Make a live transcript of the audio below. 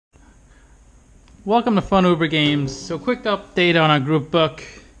Welcome to Fun Uber Games. So quick update on our group book.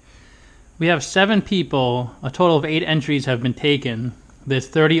 We have 7 people. A total of 8 entries have been taken. There's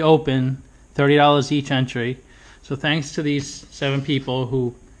 30 open, $30 each entry. So thanks to these 7 people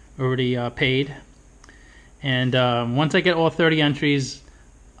who already paid. And once I get all 30 entries,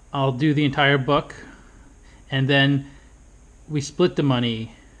 I'll do the entire book. And then we split the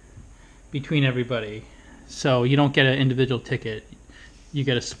money between everybody. So you don't get an individual ticket. You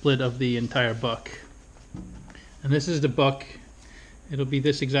get a split of the entire book. And this is the book. It'll be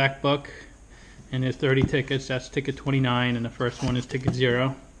this exact book. And there's 30 tickets. That's ticket 29, and the first one is ticket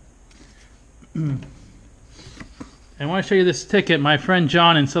 0. I want to show you this ticket. My friend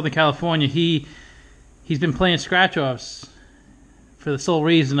John in Southern California, he's been playing scratch-offs for the sole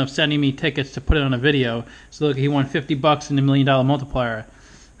reason of sending me tickets to put it on a video. So look, he won $50 in the $1 Million Multiplier.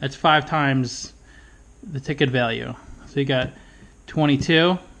 That's 5 times the ticket value. So you got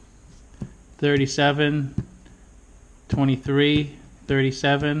 22, 37, 23,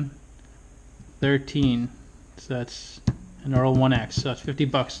 37, 13. So that's an Earl 1X. So that's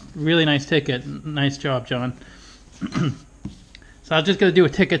 $50. Really nice ticket. Nice job, John. So I'm just going to do a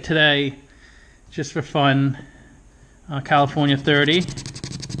ticket today just for fun. California 30.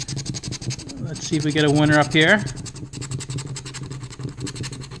 Let's see if we get a winner up here.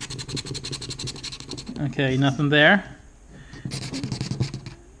 Okay, nothing there.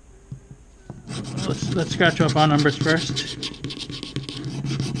 Let's scratch off our numbers first.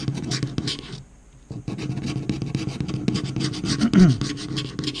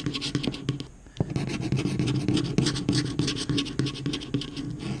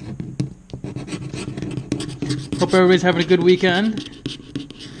 Hope everybody's having a good weekend.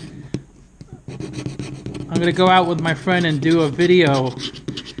 I'm going to go out with my friend and do a video.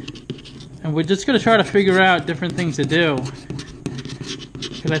 And we're just going to try to figure out different things to do.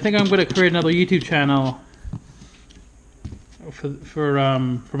 Because I think I'm going to create another YouTube channel for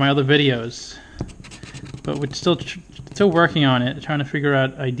my other videos. But we're still working on it, trying to figure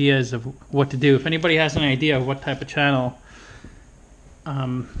out ideas of what to do. If anybody has an idea of what type of channel,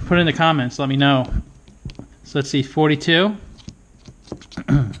 put it in the comments, let me know. So let's see, 42,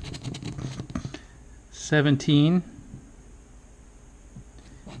 17.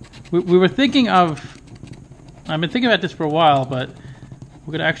 We were thinking of, I've been thinking about this for a while, but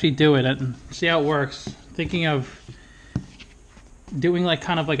we're going to actually do it and see how it works. Thinking of doing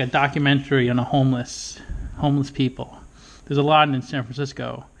kind of like a documentary on homeless people. There's a lot in San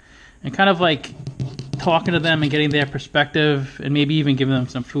Francisco. And kind of like talking to them and getting their perspective and maybe even giving them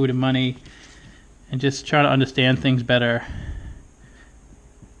some food and money. And just try to understand things better.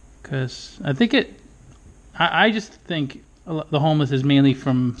 Because I think I just think the homeless is mainly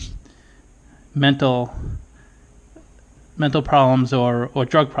from mental problems or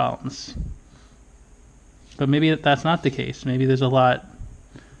drug problems. But maybe that's not the case. Maybe there's a lot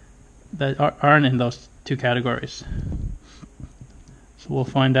that aren't in those 2 categories. So we'll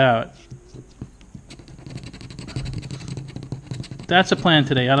find out. That's a plan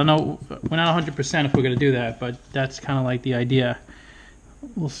today. I don't know. We're not 100% if we're going to do that, but that's kind of like the idea.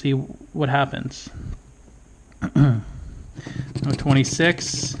 We'll see what happens.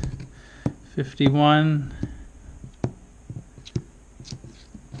 26, 51,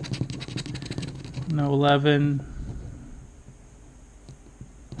 no 11,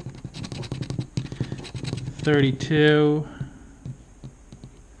 32.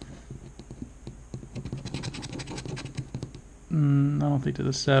 I don't think there's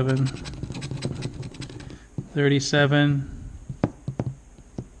a 7. 37.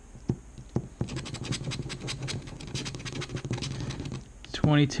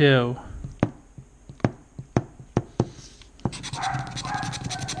 22.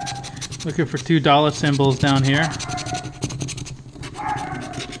 Looking for $2 symbols down here.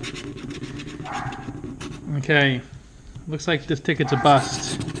 Okay. Looks like this ticket's a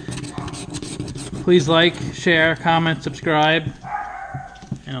bust. Please like, share, comment, subscribe,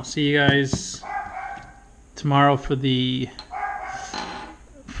 and I'll see you guys tomorrow for the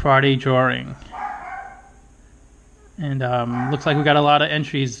Friday drawing. And looks like we got a lot of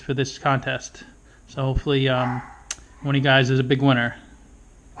entries for this contest. So hopefully one of you guys is a big winner.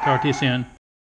 Talk to you soon.